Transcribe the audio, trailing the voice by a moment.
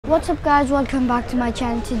What's up guys, welcome back to my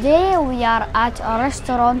channel. Today we are at a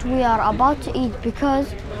restaurant. We are about to eat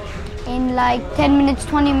because in like 10 minutes,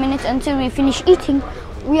 20 minutes until we finish eating,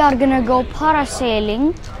 we are gonna go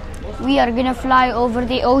parasailing. We are gonna fly over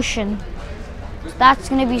the ocean. That's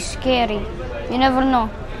gonna be scary. You never know.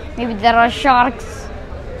 Maybe there are sharks.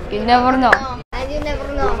 You never know. And you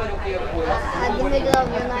never know. At the middle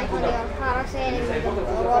of the night when you're parasailing, the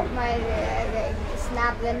rope might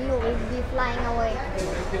snap, then you will be flying away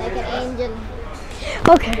like an angel.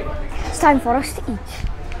 Okay, it's time for us to eat.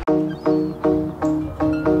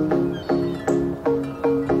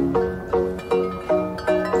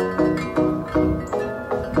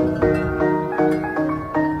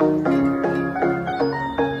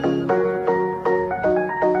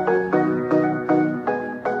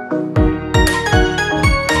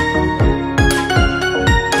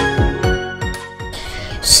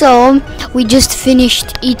 So we just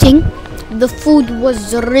finished eating. The food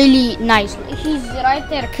was really nice. He's right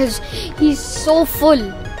there because he's so full.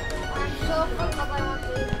 I'm so full, but I want to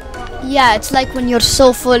eat more. Yeah, it's like when you're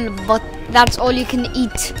so full, but that's all you can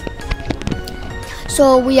eat.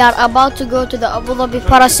 So we are about to go to the Abu Dhabi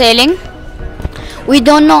Parasailing. We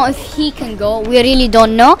don't know if he can go. We really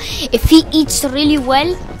don't know. If he eats really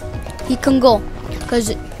well, he can go. Because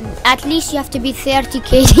at least you have to be 30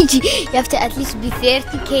 kg. You have to at least be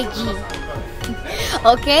 30 kg.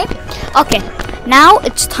 Okay? Okay. Now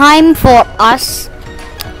it's time for us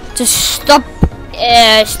to stop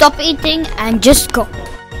eating and just go.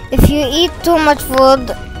 If you eat too much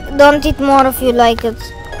food, don't eat more if you like it.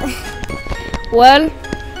 Well,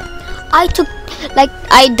 I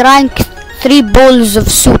drank 3 bowls of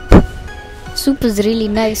soup. Soup is really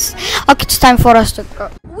nice. Okay, it's time for us to go.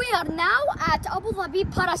 We are now at Abu Dhabi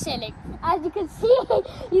Parasailing. As you can see,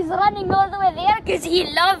 he's running all the way there because he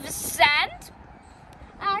loves sand.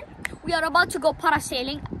 And we are about to go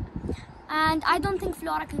parasailing. And I don't think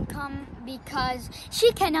Flora can come because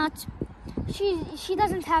she cannot. She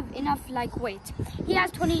doesn't have enough weight. He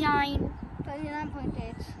has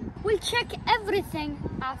 29.8. We'll check everything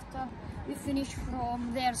after we finish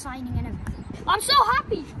from their signing and everything. I'm so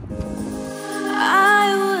happy.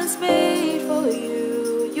 I was made for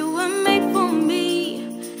you, you were made for me.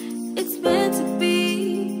 It's meant to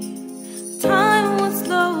be. Time won't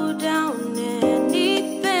slow down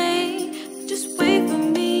anything. Just wait for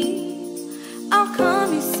me, I'll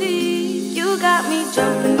come, you see. You got me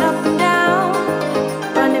jumping up and down,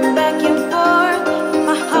 running back and forth.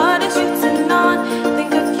 My heart is racing on,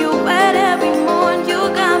 think of you at every morn. You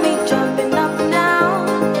got me jumping up and down,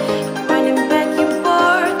 running back and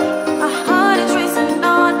forth. My heart is racing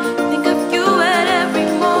on, think of you at every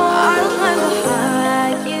morn. I'll climb the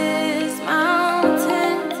highest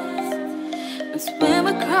mountains and swim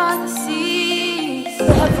across the seas.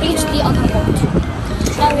 We have reached the other boat.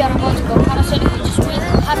 Now we are about to go parasailing. We just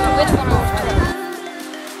have to wait for our turn.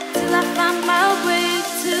 Till I find my way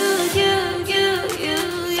to you.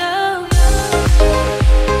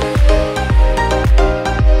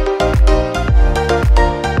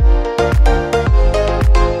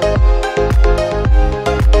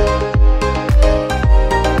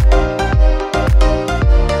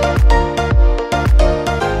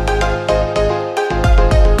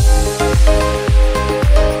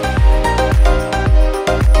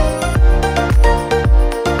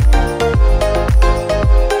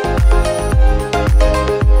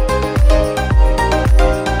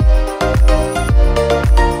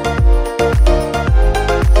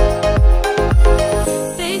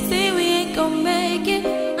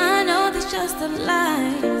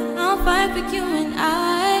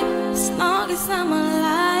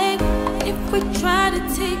 If we try to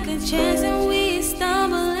take a chance and we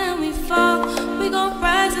stumble and we fall, we gon'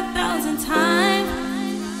 rise 1,000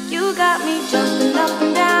 times. You got me jumping up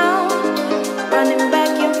and down, running back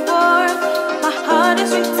and forth. My heart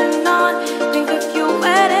is racing on, think of you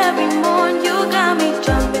at every morn. You got me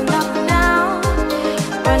jumping up and down,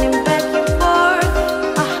 running back and forth.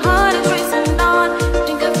 My heart is racing on,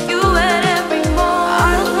 think of you at every morn.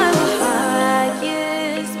 I'll climb the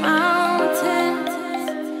highest mountains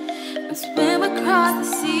and swim across the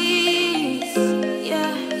seas,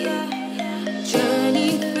 yeah, yeah.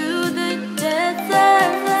 Journey through the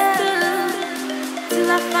desert till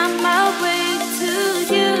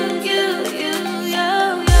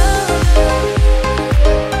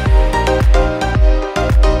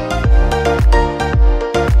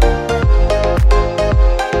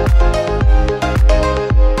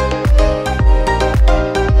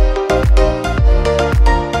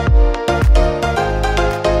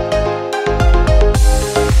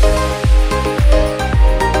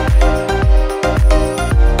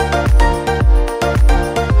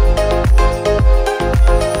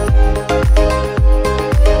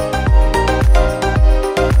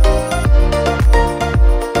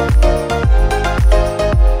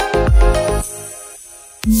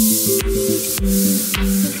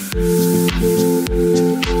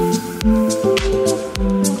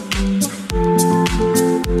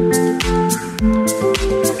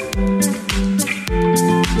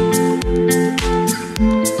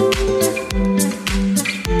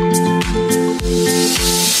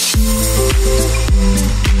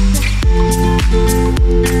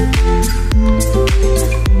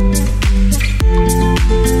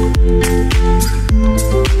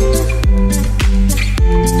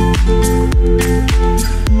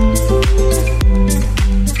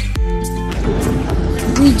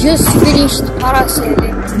We just finished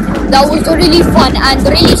parasailing. That was really fun and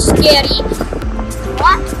really scary.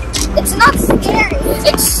 What? It's not scary.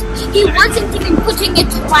 He wasn't even putting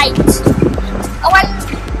it right. Well,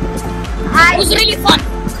 It was really fun.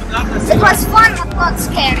 it was fun but not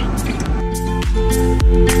scary.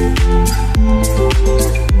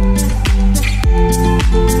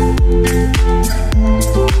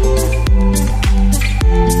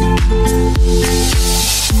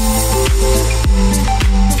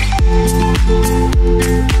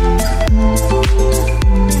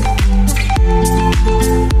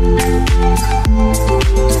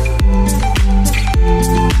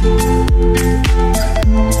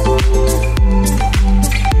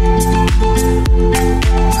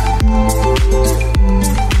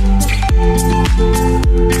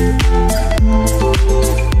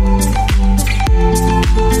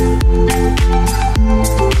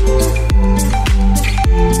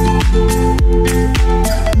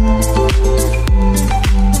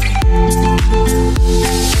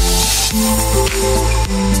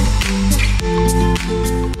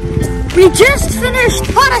 We just finished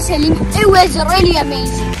parasailing. It was really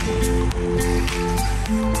amazing.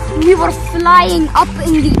 We were flying up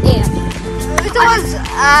in the air. It was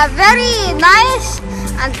very nice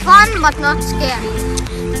and fun but not scary.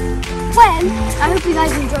 Well, I hope you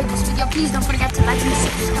guys enjoyed this video. Please don't forget to like and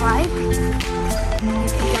subscribe.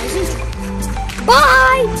 Hope you guys enjoy.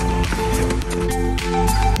 Bye!